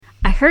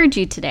heard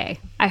you today.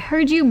 I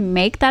heard you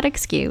make that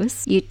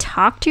excuse. You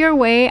talked your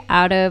way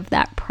out of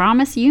that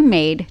promise you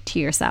made to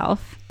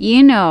yourself.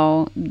 You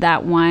know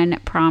that one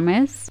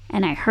promise.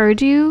 And I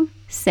heard you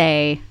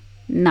say,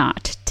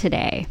 not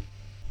today.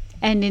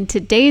 And in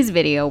today's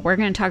video, we're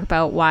going to talk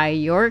about why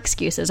your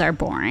excuses are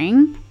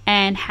boring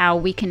and how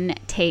we can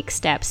take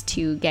steps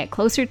to get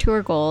closer to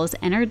our goals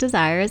and our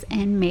desires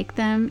and make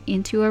them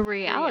into a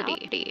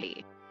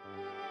reality.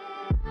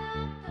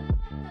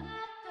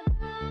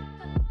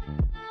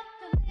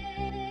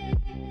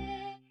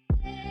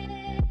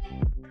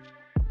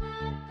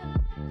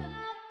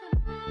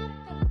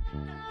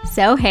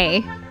 So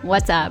hey,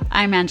 what's up?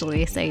 I'm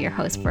Angelisa, your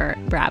host for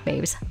Brat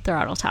Babes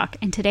Throttle Talk,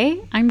 and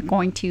today I'm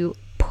going to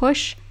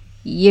push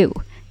you.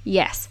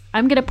 Yes,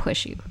 I'm going to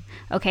push you.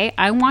 Okay,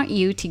 I want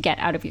you to get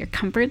out of your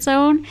comfort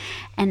zone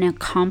and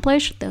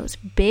accomplish those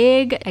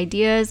big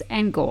ideas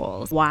and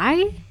goals.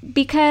 Why?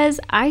 Because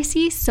I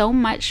see so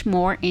much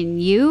more in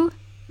you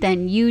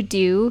than you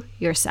do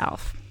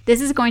yourself. This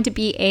is going to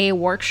be a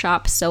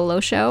workshop solo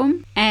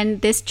show,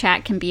 and this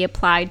chat can be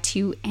applied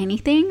to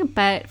anything,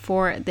 but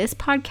for this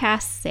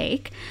podcast's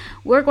sake,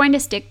 we're going to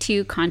stick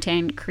to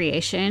content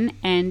creation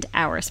and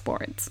our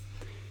sports.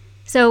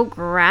 So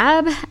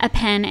grab a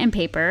pen and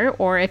paper,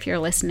 or if you're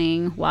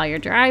listening while you're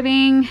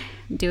driving,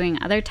 doing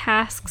other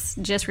tasks,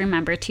 just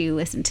remember to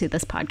listen to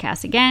this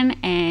podcast again,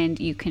 and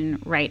you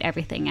can write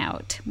everything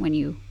out when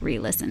you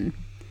re-listen.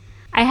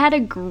 I had a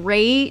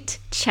great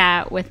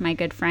chat with my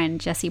good friend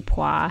Jessie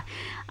Pois.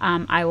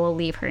 I will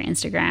leave her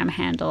Instagram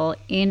handle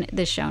in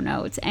the show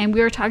notes. And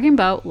we were talking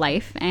about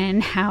life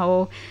and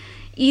how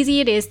easy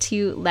it is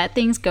to let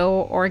things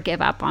go or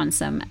give up on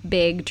some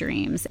big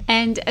dreams.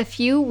 And a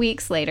few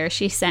weeks later,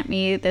 she sent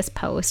me this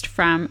post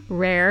from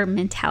Rare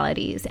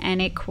Mentalities,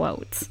 and it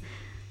quotes,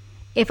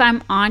 "If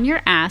I'm on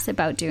your ass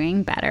about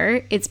doing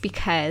better, it's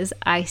because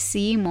I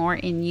see more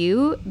in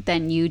you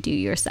than you do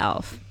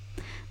yourself.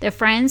 The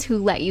friends who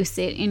let you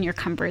sit in your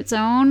comfort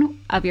zone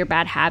of your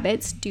bad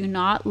habits do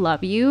not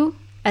love you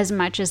as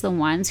much as the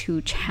ones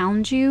who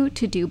challenge you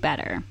to do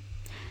better."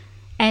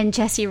 And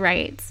Jessie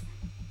writes,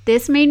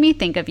 "This made me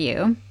think of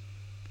you.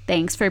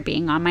 Thanks for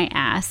being on my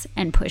ass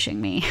and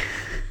pushing me."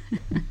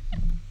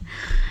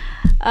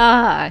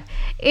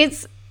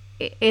 It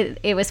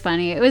was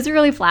funny. It was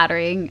really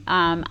flattering.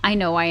 I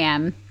know I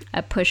am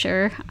a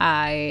pusher.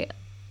 I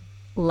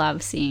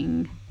love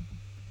seeing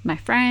my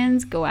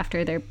friends go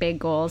after their big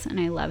goals, and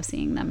I love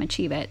seeing them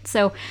achieve it.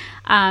 So,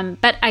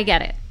 but I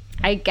get it.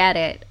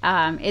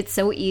 It's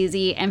so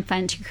easy and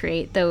fun to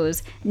create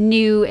those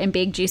new and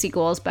big juicy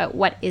goals, but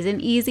what isn't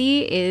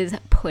easy is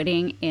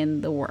putting in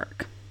the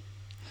work.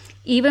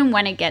 Even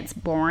when it gets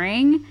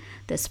boring,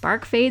 the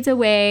spark fades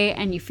away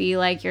and you feel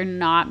like you're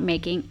not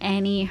making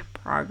any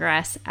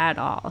progress at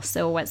all.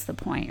 So what's the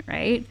point,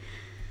 right?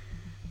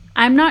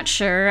 I'm not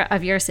sure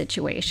of your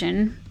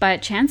situation,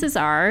 but chances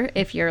are,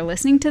 if you're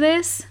listening to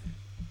this,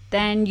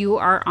 then you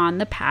are on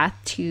the path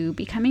to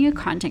becoming a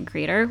content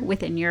creator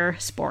within your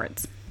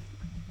sports.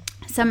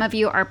 Some of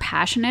you are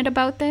passionate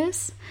about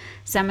this.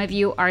 Some of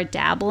you are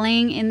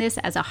dabbling in this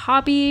as a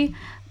hobby,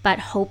 but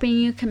hoping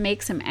you can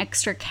make some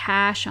extra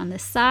cash on the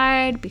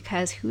side,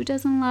 because who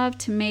doesn't love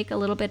to make a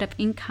little bit of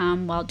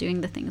income while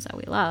doing the things that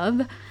we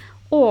love?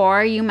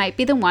 Or you might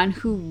be the one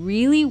who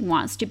really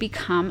wants to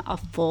become a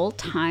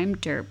full-time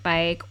dirt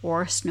bike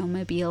or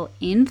snowmobile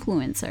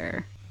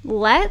influencer.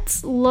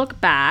 Let's look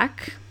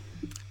back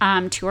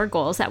to our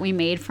goals that we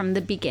made from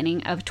the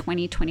beginning of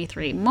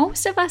 2023.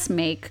 Most of us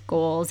make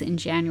goals in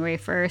January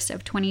 1st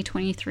of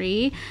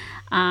 2023.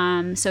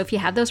 So if you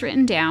have those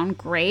written down,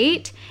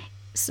 great.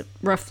 So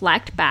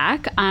reflect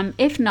back.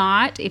 If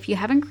not, if you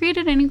haven't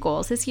created any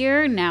goals this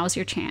year, now's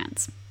your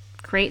chance.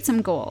 Create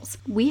some goals.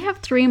 We have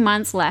 3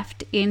 months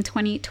left in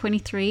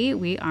 2023.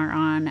 We are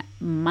on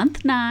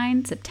month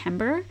 9,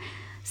 September.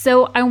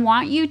 So I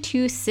want you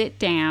to sit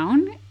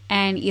down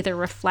and either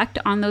reflect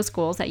on those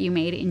goals that you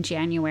made in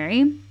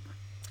January,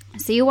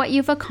 see what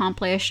you've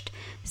accomplished,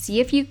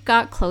 see if you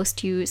got close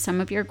to some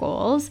of your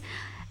goals,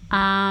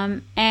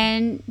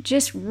 and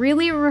just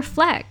really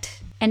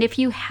reflect. And if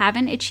you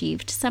haven't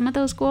achieved some of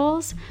those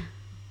goals,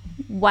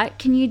 what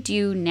can you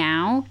do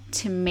now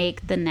to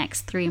make the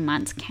next 3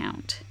 months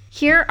count?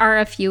 Here are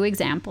a few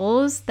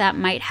examples that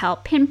might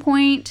help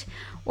pinpoint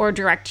or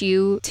direct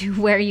you to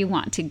where you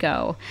want to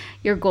go.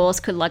 Your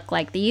goals could look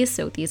like these.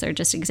 So these are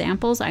just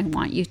examples. I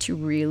want you to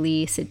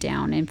really sit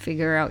down and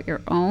figure out your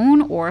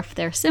own, or if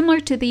they're similar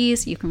to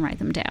these, you can write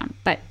them down.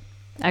 But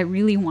I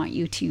really want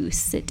you to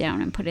sit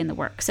down and put in the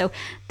work. So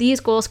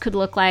these goals could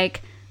look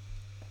like,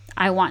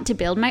 I want to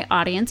build my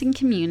audience and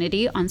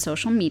community on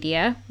social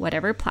media,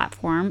 whatever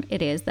platform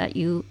it is that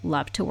you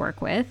love to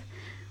work with.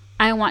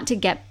 I want to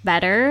get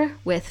better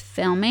with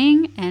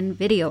filming and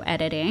video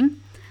editing.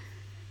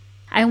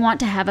 I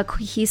want to have a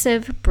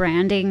cohesive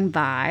branding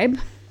vibe.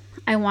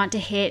 I want to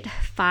hit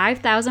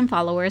 5,000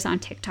 followers on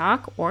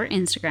TikTok or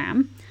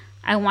Instagram.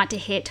 I want to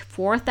hit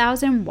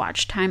 4,000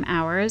 watch time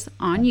hours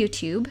on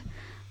YouTube.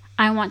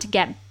 I want to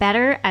get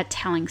better at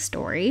telling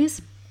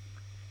stories.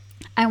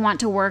 I want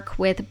to work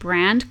with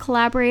brand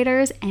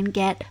collaborators and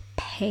get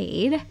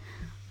paid.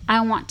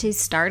 I want to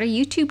start a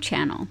YouTube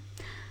channel.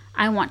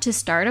 I want to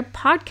start a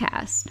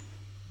podcast.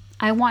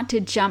 I want to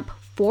jump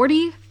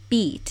 40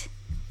 feet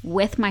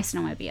with my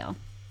snowmobile.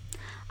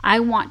 I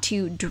want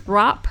to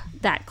drop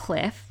that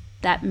cliff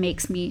that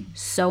makes me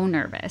so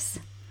nervous.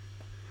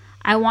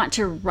 I want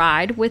to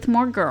ride with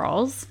more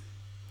girls.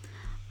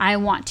 I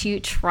want to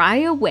try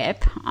a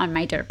whip on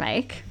my dirt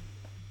bike.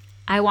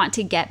 I want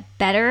to get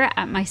better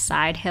at my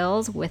side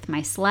hills with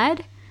my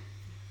sled.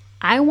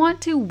 I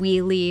want to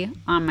wheelie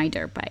on my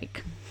dirt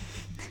bike.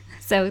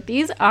 So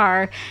these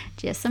are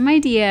just some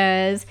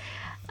ideas.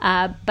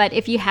 But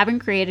if you haven't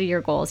created your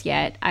goals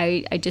yet,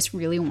 I just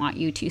really want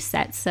you to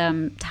set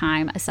some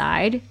time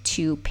aside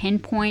to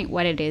pinpoint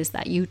what it is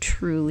that you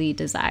truly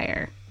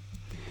desire.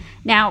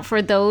 Now,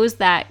 for those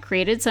that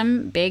created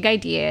some big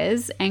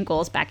ideas and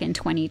goals back in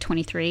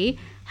 2023,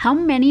 how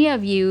many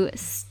of you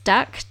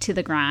stuck to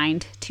the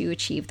grind to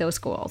achieve those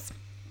goals?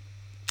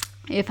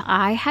 If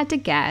I had to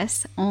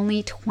guess,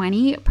 only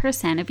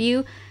 20% of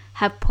you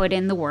have put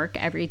in the work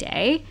every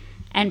day,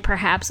 and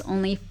perhaps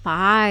only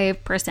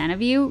 5%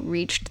 of you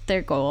reached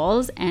their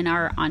goals and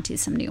are onto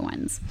some new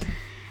ones.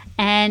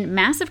 And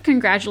massive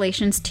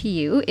congratulations to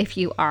you if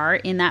you are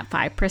in that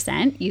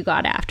 5%. You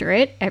got after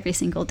it every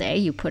single day.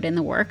 You put in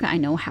the work. I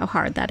know how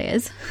hard that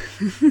is.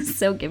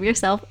 So give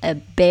yourself a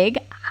big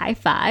high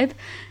five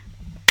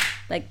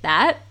like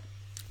that.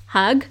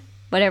 Hug,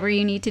 whatever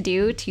you need to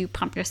do to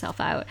pump yourself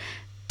out.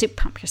 To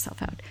pump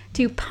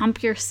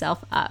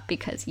yourself up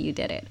because you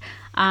did it.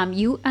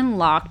 You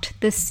unlocked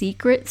the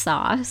secret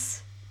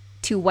sauce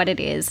to what it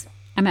is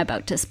I'm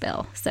about to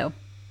spill. So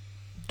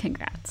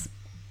congrats.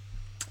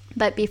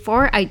 But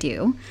before I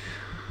do,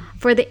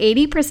 for the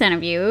 80%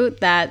 of you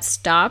that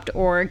stopped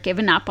or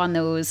given up on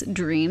those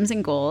dreams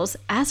and goals,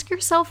 ask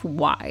yourself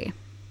why.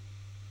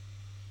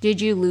 Did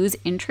you lose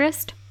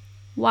interest?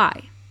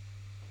 Why?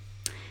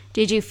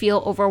 Did you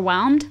feel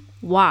overwhelmed?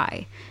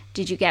 Why?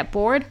 Did you get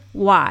bored?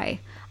 Why?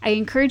 I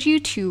encourage you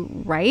to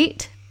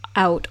write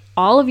out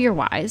all of your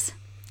whys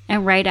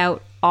and write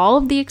out all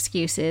of the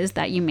excuses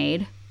that you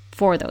made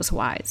for those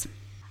whys.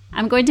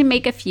 I'm going to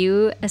make a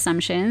few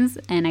assumptions,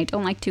 and I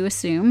don't like to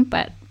assume,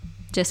 but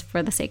just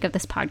for the sake of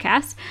this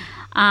podcast,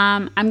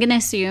 I'm going to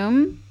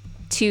assume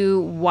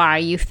to why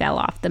you fell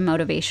off the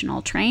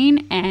motivational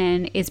train,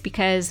 and it's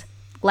because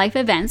life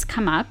events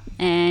come up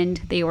and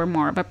they were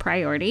more of a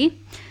priority.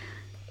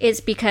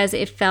 It's because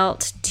it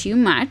felt too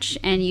much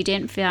and you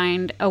didn't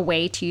find a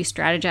way to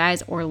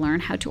strategize or learn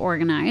how to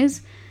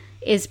organize.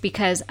 It's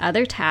because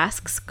other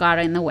tasks got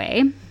in the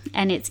way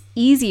and it's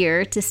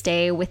easier to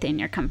stay within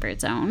your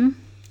comfort zone.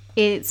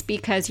 It's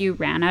because you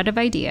ran out of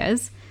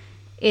ideas.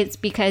 It's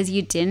because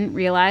you didn't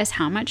realize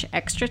how much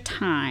extra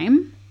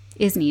time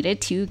is needed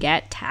to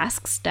get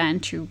tasks done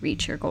to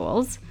reach your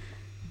goals.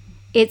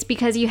 It's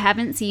because you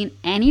haven't seen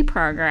any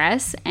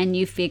progress and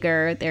you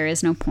figure there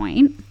is no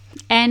point.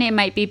 And it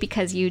might be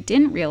because you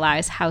didn't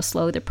realize how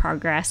slow the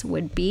progress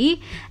would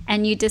be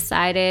and you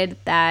decided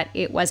that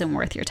it wasn't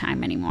worth your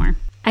time anymore.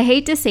 I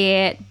hate to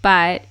say it,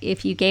 but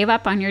if you gave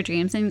up on your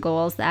dreams and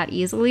goals that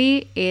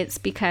easily, it's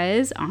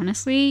because,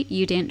 honestly,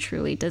 you didn't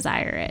truly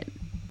desire it.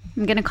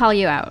 I'm going to call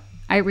you out.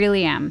 I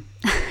really am.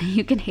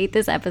 You can hate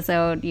this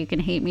episode. You can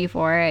hate me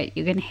for it.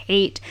 You can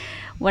hate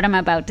what I'm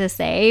about to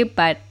say,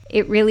 but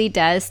it really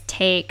does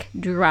take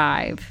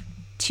drive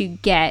to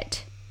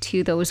get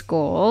to those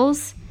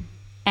goals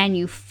and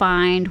you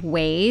find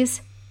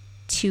ways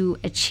to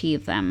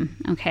achieve them,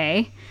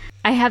 okay?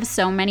 I have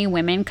so many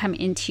women come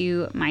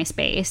into my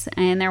space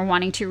and they're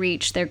wanting to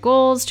reach their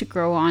goals, to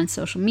grow on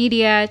social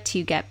media,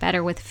 to get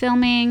better with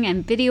filming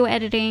and video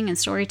editing and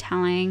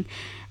storytelling.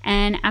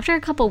 And after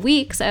a couple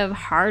weeks of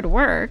hard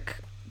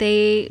work,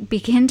 they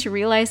begin to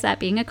realize that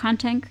being a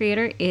content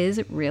creator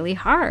is really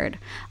hard.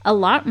 A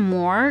lot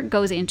more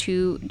goes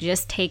into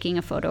just taking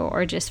a photo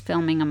or just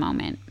filming a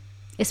moment,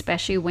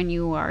 especially when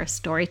you are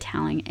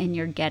storytelling and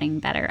you're getting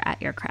better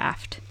at your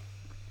craft.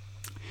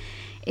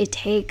 It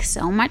takes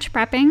so much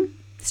prepping,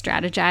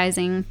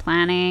 strategizing,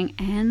 planning,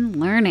 and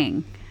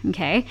learning,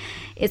 okay?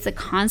 It's a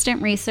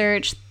constant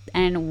research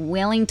and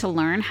willing to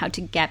learn how to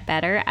get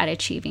better at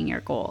achieving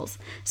your goals.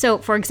 So,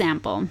 for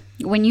example,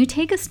 when you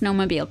take a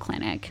snowmobile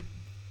clinic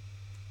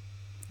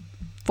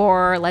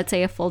for, let's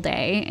say, a full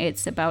day,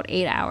 it's about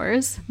 8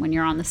 hours when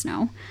you're on the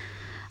snow.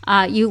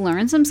 You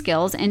learn some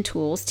skills and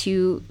tools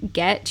to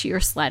get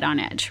your sled on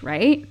edge,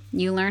 right?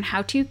 You learn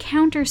how to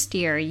counter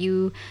steer.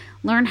 You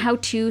learn how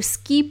to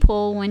ski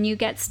pull when you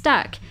get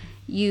stuck.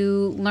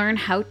 You learn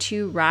how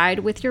to ride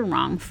with your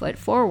wrong foot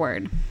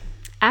forward.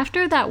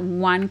 After that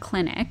one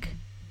clinic,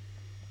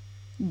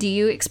 do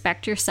you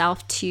expect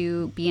yourself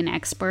to be an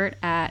expert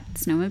at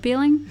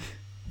snowmobiling?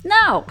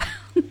 No.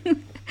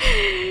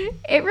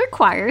 It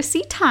requires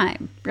seat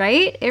time,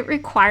 right? It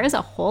requires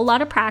a whole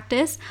lot of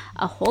practice,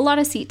 a whole lot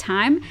of seat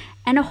time,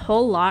 and a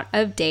whole lot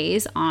of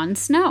days on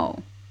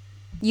snow.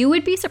 You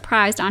would be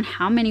surprised on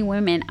how many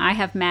women I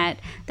have met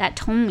that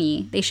told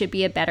me they should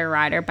be a better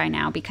rider by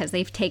now because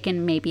they've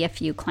taken maybe a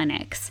few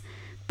clinics.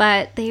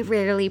 but they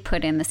rarely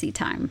put in the seat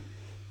time.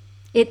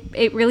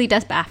 It really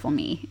does baffle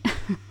me.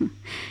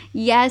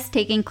 Yes,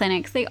 taking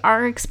clinics, they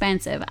are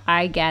expensive.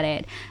 I get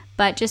it.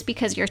 But just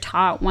because you're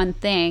taught one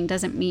thing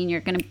doesn't mean you're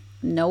going to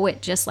know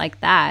it just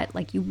like that.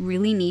 Like, you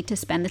really need to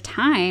spend the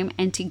time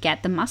and to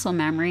get the muscle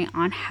memory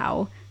on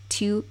how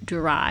to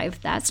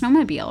drive that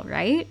snowmobile,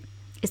 right?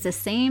 It's the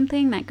same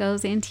thing that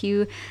goes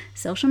into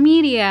social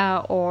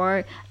media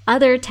or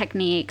other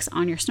techniques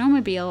on your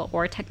snowmobile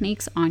or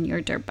techniques on your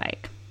dirt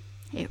bike.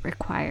 It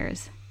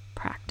requires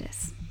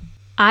practice.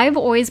 I've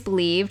always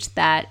believed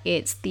that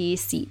it's the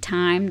seat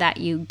time that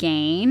you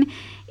gain,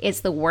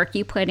 it's the work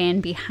you put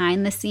in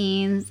behind the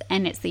scenes,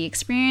 and it's the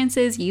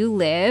experiences you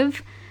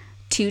live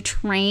to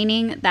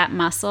training that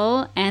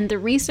muscle, and the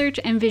research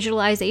and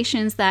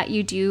visualizations that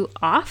you do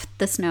off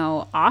the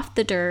snow, off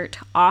the dirt,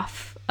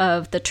 off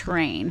of the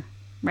terrain,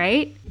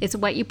 right? It's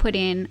what you put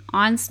in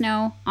on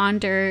snow, on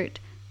dirt,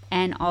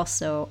 and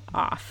also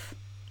off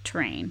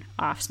terrain,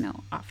 off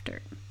snow, off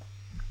dirt.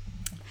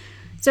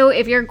 So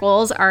if your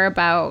goals are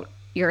about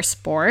your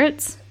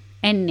sports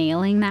and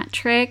nailing that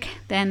trick,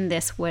 then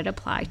this would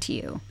apply to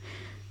you.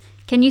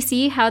 Can you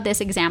see how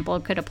this example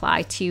could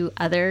apply to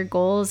other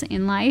goals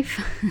in life?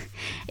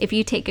 If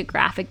you take a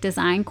graphic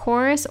design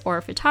course or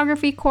a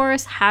photography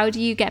course, how do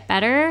you get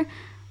better?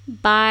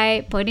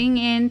 By putting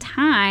in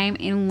time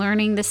in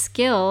learning the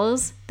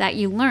skills that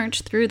you learned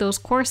through those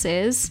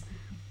courses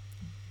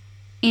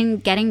in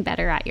getting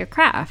better at your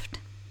craft.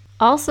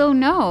 Also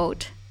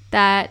note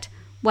that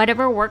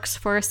whatever works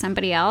for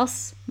somebody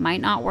else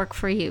might not work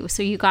for you.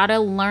 So you got to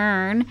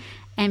learn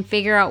and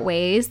figure out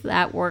ways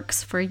that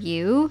works for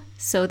you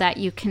so that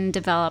you can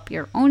develop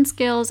your own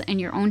skills and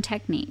your own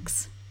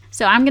techniques.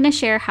 So I'm going to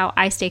share how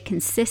I stay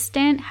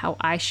consistent, how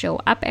I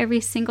show up every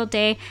single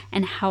day,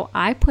 and how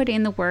I put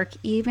in the work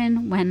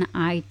even when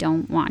I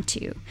don't want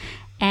to.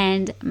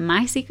 And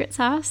my secret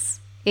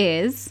sauce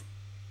is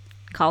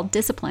called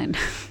discipline.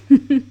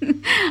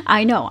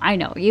 I know,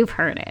 you've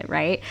heard it,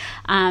 right?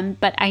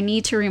 But I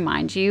need to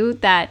remind you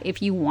that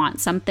if you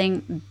want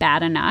something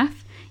bad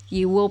enough,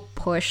 you will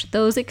push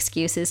those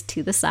excuses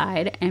to the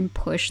side and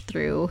push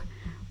through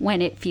when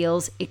it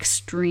feels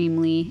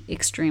extremely,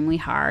 extremely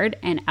hard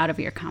and out of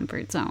your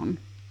comfort zone.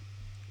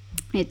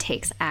 It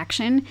takes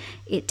action,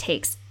 it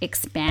takes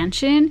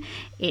expansion,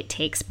 it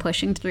takes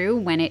pushing through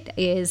when it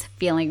is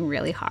feeling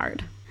really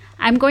hard.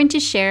 I'm going to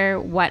share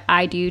what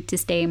I do to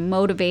stay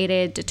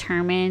motivated,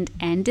 determined,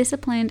 and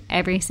disciplined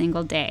every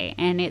single day,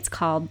 and it's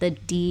called the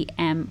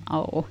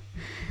DMO,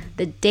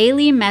 the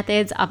Daily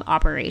Methods of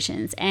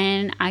Operations.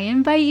 And I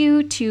invite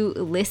you to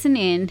listen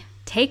in,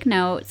 take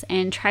notes,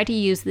 and try to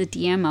use the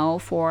DMO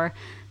for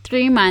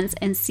 3 months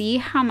and see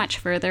how much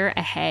further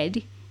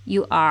ahead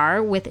you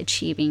are with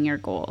achieving your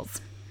goals.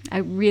 I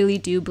really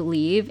do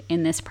believe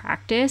in this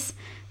practice,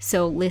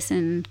 so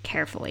listen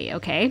carefully,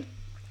 okay?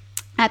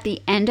 At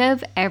the end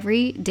of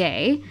every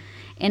day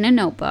in a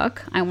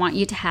notebook, I want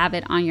you to have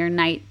it on your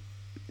night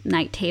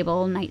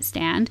table,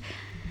 nightstand,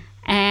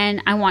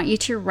 and I want you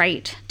to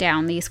write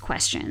down these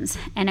questions,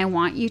 and I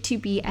want you to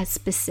be as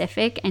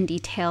specific and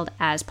detailed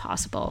as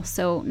possible.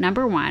 So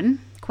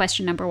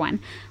question number one,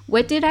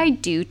 what did I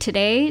do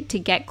today to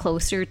get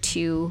closer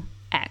to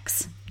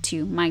X,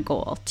 to my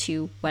goal,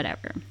 to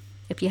whatever?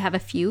 If you have a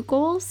few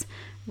goals,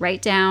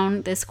 write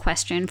down this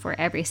question for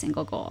every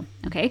single goal,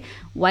 okay?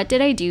 What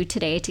did I do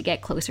today to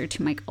get closer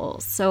to my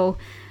goals? So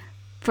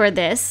for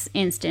this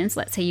instance,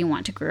 let's say you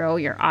want to grow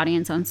your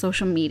audience on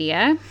social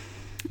media.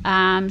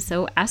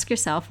 So ask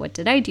yourself, what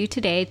did I do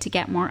today to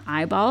get more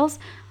eyeballs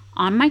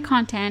on my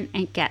content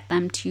and get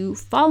them to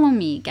follow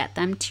me, get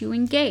them to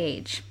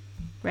engage,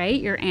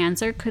 right? Your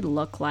answer could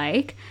look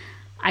like,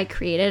 I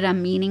created a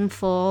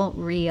meaningful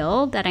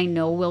reel that I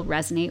know will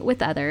resonate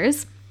with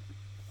others.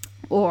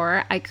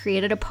 Or I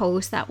created a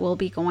post that will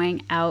be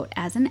going out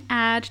as an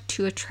ad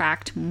to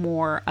attract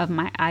more of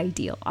my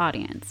ideal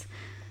audience.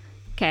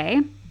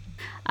 Okay.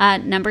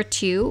 Number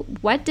 2,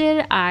 what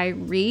did I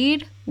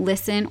read,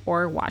 listen,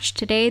 or watch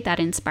today that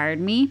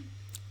inspired me,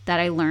 that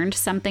I learned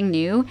something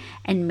new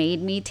and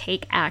made me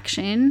take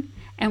action?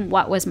 And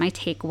what was my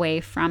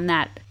takeaway from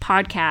that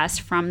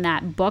podcast, from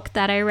that book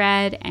that I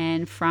read,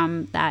 and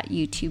from that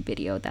YouTube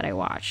video that I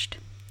watched?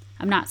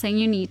 I'm not saying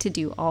you need to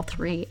do all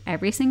 3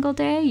 every single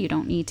day. You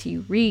don't need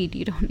to read.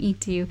 You don't need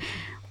to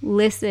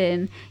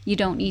listen. You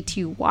don't need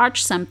to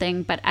watch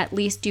something, but at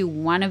least do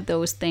one of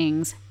those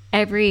things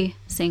every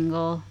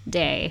single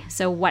day.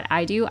 So what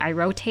I do, I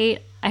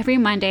rotate. Every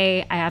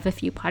Monday, I have a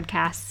few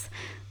podcasts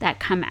that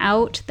come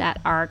out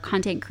that are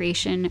content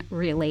creation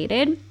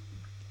related.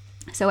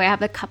 So I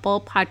have a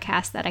couple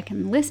podcasts that I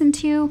can listen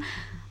to.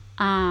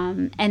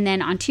 And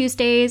then on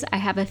Tuesdays, I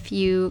have a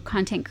few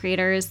content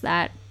creators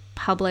that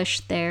publish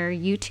their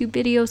YouTube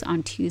videos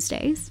on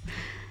Tuesdays.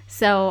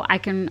 So I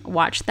can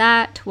watch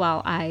that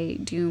while I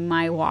do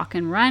my walk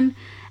and run.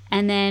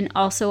 And then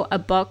also a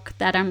book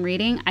that I'm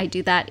reading, I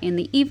do that in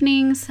the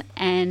evenings,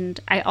 and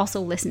I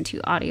also listen to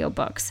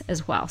audiobooks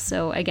as well.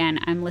 So again,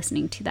 I'm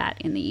listening to that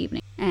in the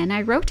evening, and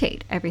I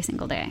rotate every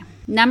single day.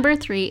 Number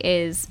 3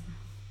 is,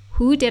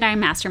 Who did I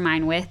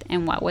mastermind with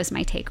and what was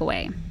my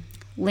takeaway?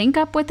 Link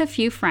up with a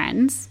few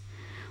friends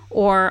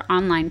or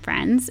online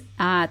friends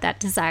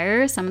that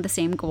desire some of the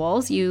same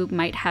goals. You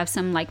might have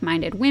some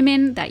like-minded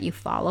women that you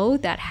follow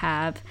that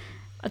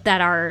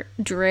are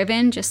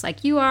driven just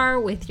like you are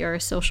with your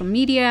social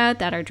media,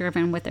 that are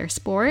driven with their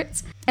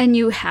sports, and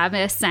you have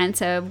a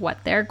sense of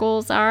what their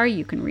goals are.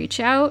 You can reach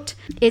out.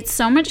 It's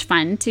so much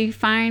fun to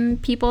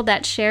find people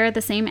that share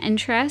the same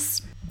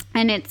interests,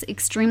 and it's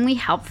extremely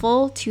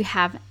helpful to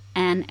have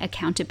an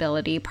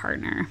accountability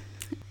partner.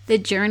 The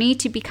journey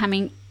to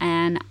becoming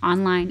an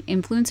online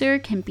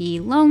influencer can be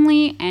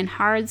lonely and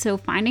hard, so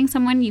finding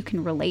someone you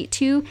can relate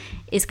to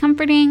is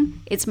comforting,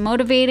 it's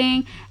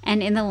motivating,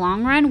 and in the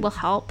long run will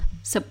help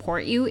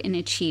support you in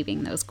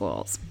achieving those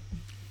goals.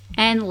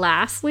 And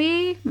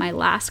lastly, my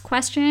last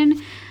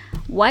question,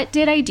 what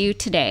did I do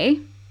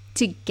today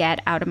to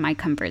get out of my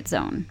comfort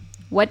zone?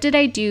 What did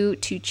I do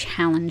to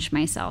challenge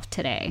myself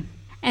today?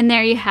 And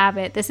there you have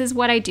it. This is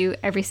what I do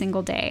every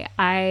single day.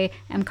 I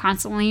am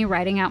constantly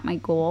writing out my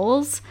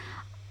goals,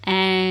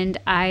 and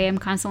I am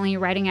constantly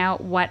writing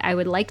out what I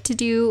would like to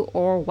do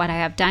or what I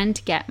have done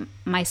to get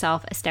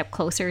myself a step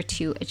closer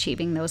to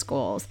achieving those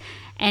goals.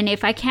 And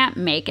if I can't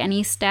make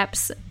any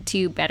steps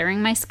to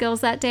bettering my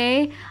skills that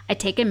day, I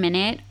take a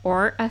minute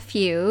or a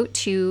few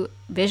to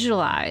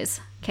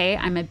visualize. Okay,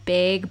 I'm a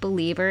big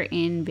believer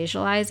in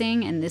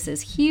visualizing, and this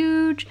is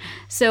huge.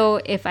 So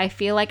if I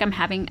feel like I'm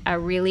having a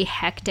really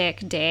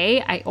hectic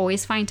day, I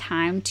always find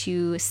time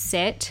to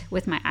sit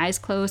with my eyes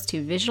closed,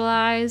 to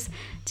visualize,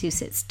 to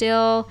sit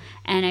still,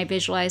 and I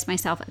visualize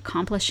myself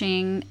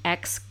accomplishing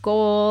X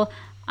goal.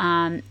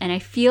 And I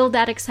feel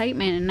that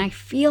excitement, and I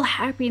feel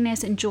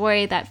happiness and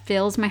joy that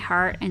fills my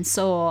heart and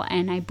soul,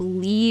 and I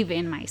believe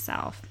in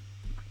myself.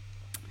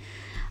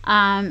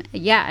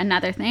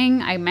 Another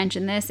thing, I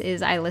mentioned this,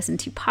 is I listen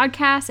to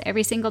podcasts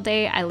every single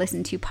day. I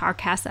listen to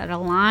podcasts that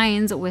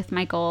aligns with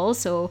my goals.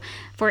 So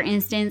for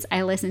instance,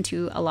 I listen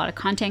to a lot of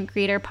content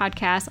creator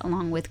podcasts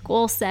along with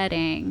goal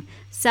setting,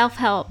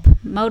 self-help,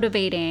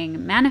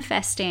 motivating,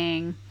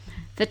 manifesting,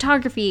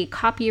 photography,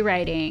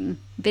 copywriting,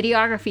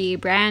 videography,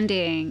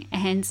 branding,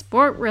 and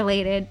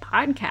sport-related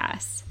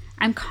podcasts.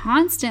 I'm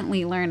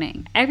constantly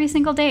learning. Every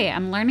single day,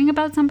 I'm learning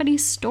about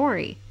somebody's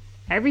story.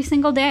 Every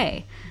single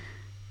day.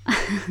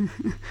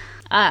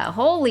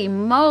 Holy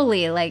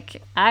moly,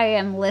 like I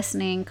am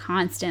listening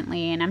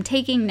constantly and I'm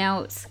taking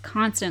notes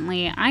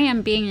constantly. I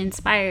am being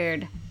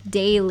inspired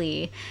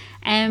daily.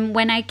 And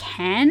when I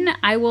can,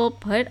 I will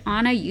put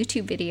on a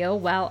YouTube video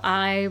while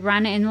I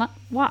run and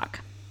walk.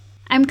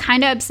 I'm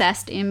kind of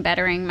obsessed in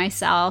bettering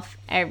myself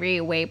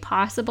every way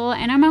possible,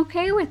 and I'm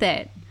okay with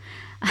it.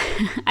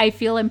 I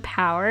feel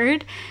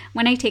empowered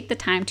when I take the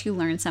time to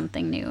learn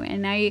something new.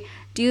 And I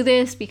do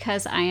this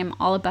because I am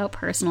all about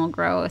personal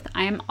growth.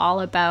 I am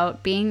all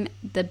about being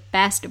the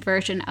best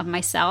version of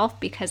myself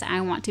because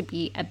I want to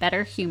be a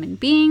better human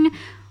being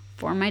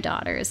for my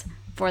daughters,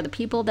 for the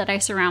people that I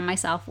surround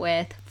myself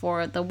with,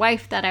 for the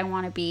wife that I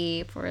want to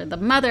be, for the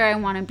mother I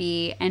want to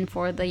be, and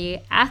for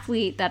the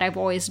athlete that I've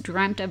always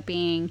dreamt of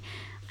being.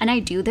 And I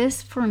do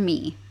this for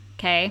me,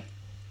 okay?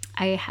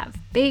 I have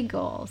big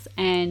goals,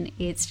 and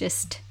it's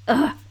just,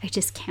 I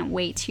just can't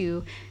wait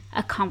to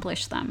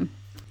accomplish them.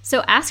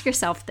 So ask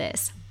yourself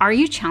this: are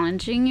you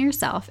challenging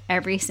yourself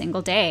every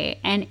single day?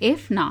 And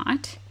if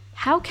not,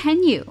 how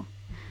can you?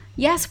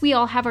 Yes, we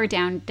all have our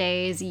down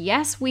days.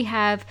 Yes, we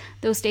have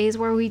those days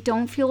where we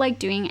don't feel like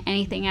doing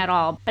anything at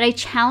all. But I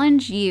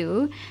challenge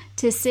you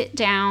to sit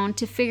down,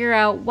 to figure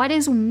out what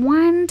is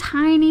one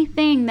tiny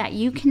thing that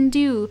you can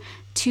do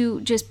to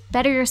just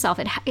better yourself.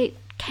 It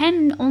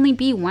can only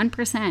be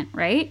 1%,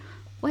 right?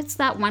 What's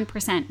that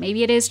 1%?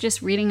 Maybe it is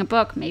just reading a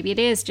book. Maybe it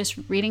is just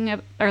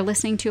reading or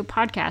listening to a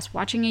podcast,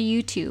 watching a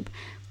YouTube.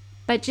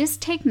 But just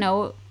take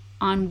note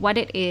on what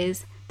it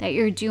is that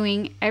you're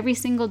doing every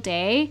single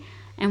day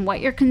and what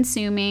you're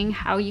consuming,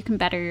 how you can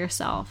better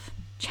yourself.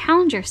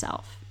 Challenge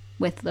yourself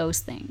with those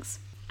things.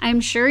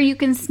 I'm sure you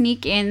can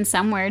sneak in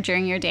somewhere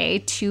during your day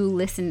to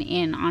listen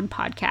in on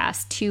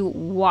podcasts, to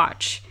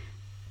watch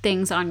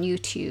things on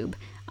YouTube,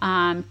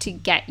 to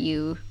get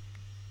you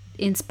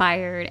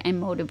inspired and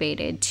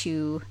motivated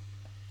to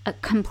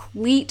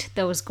complete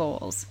those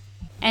goals.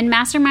 And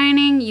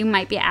masterminding, you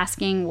might be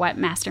asking what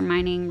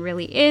masterminding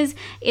really is.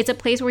 It's a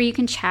place where you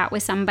can chat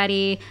with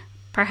somebody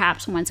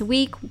perhaps once a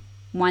week,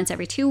 once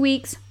every 2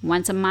 weeks,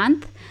 once a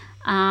month,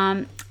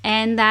 and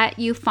that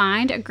you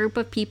find a group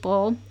of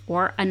people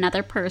or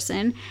another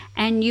person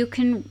and you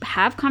can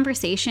have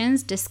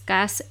conversations,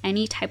 discuss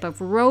any type of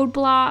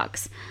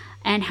roadblocks,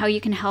 and how you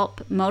can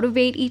help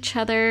motivate each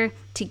other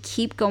to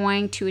keep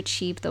going to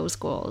achieve those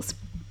goals.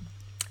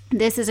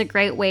 This is a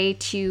great way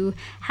to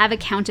have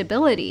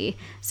accountability.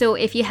 So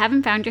if you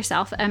haven't found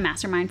yourself a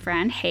mastermind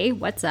friend, hey,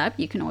 what's up?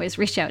 You can always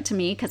reach out to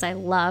me because I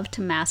love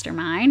to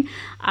mastermind.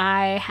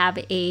 I have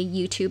a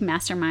YouTube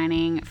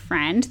masterminding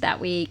friend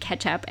that we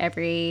catch up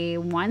every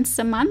once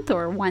a month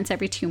or once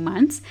every 2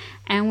 months,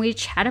 and we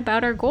chat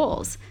about our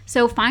goals.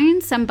 So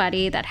find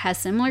somebody that has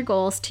similar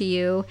goals to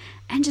you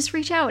and just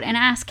reach out and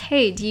ask,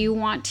 hey, do you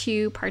want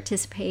to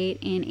participate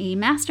in a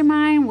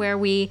mastermind where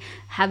we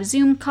have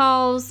Zoom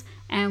calls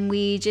and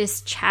we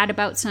just chat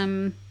about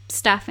some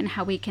stuff and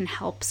how we can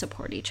help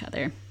support each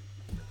other?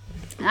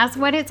 That's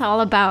what it's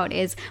all about,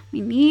 is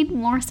we need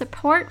more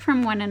support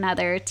from one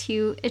another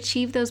to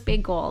achieve those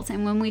big goals.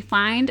 And when we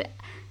find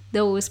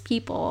those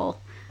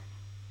people,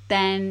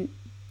 then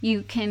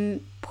you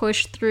can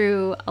push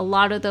through a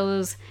lot of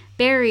those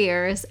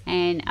barriers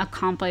and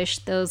accomplish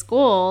those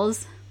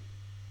goals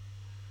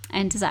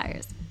and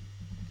desires.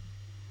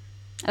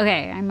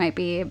 Okay, I might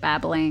be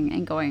babbling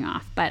and going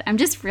off, but I'm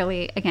just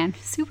really, again,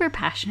 super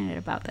passionate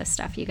about this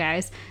stuff, you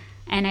guys.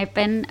 And I've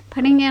been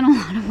putting in a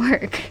lot of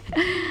work.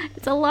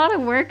 It's a lot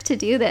of work to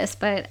do this,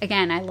 but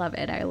again, I love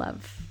it. I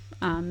love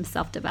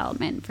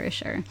self-development for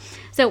sure.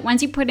 So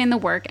once you put in the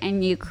work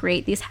and you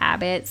create these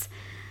habits,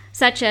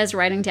 such as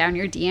writing down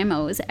your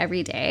DMOs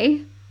every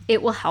day,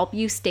 it will help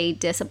you stay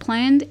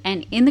disciplined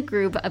and in the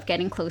groove of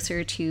getting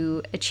closer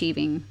to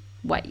achieving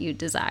what you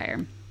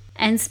desire.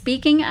 And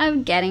speaking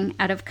of getting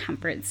out of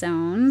comfort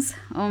zones,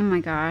 oh my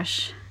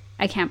gosh,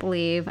 I can't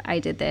believe I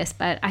did this,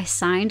 but I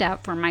signed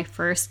up for my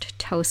first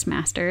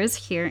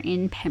Toastmasters here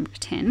in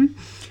Pemberton.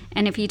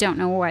 And if you don't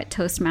know what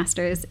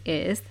Toastmasters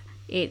is,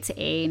 it's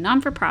a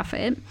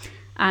non-for-profit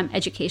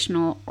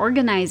educational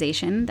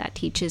organization that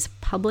teaches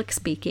public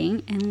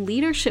speaking and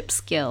leadership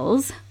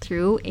skills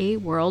through a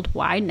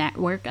worldwide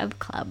network of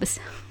clubs.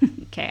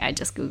 Okay, I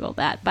just Googled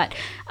that. But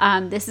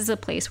this is a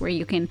place where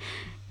you can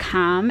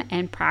come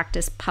and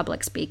practice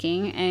public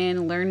speaking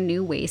and learn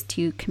new ways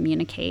to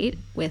communicate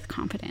with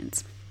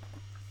confidence.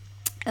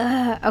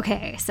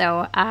 Okay,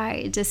 so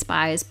I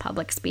despise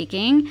public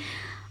speaking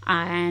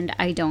and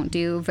I don't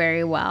do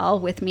very well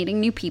with meeting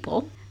new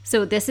people.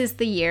 So this is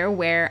the year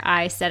where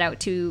I set out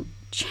to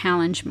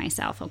challenge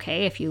myself,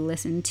 okay? If you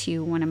listen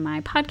to one of my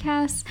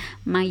podcasts,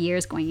 my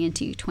years going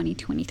into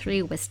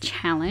 2023 was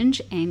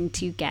challenge and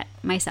to get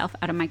myself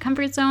out of my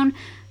comfort zone.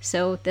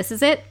 So this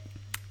is it.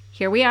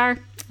 Here we are,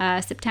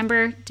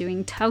 September,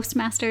 doing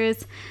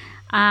Toastmasters.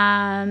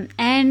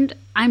 And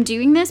I'm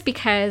doing this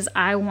because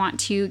I want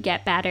to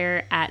get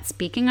better at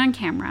speaking on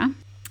camera.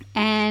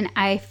 And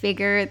I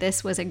figure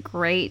this was a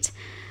great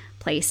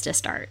place to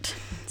start.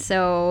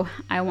 So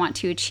I want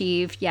to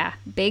achieve,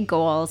 big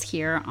goals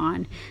here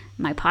on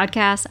my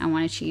podcast. I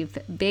want to achieve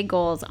big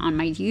goals on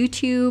my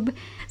YouTube.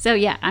 So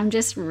I'm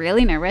just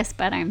really nervous,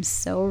 but I'm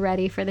so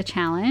ready for the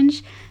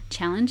challenge.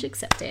 Challenge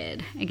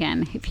accepted.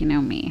 Again, if you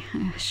know me,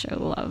 I sure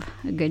love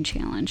a good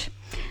challenge.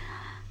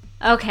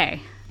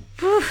 Okay.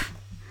 Whew.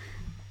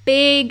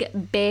 Big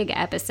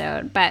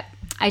episode, but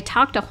I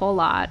talked a whole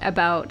lot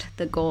about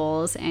the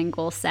goals and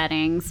goal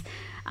settings.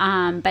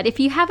 But if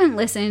you haven't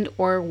listened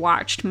or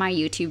watched my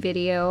YouTube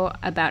video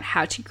about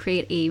how to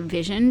create a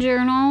vision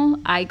journal,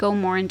 I go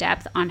more in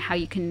depth on how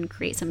you can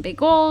create some big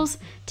goals,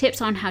 tips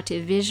on how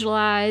to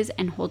visualize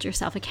and hold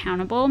yourself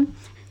accountable.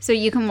 So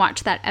you can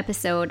watch that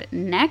episode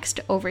next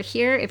over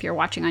here if you're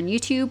watching on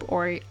YouTube,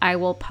 or I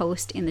will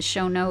post in the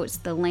show notes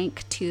the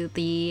link to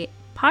the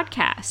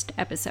podcast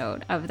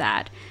episode of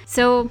that.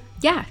 So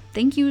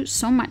thank you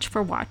so much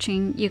for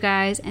watching, you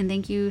guys, and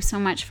thank you so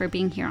much for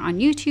being here on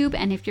YouTube.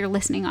 And if you're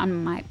listening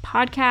on my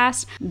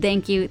podcast,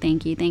 thank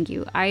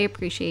you. I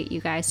appreciate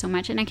you guys so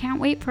much, and I can't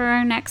wait for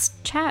our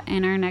next chat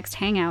and our next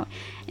hangout.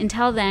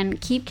 Until then,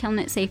 keep killing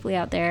it safely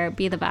out there,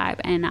 be the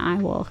vibe, and I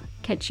will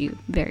catch you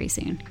very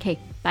soon. Okay,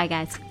 bye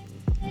guys.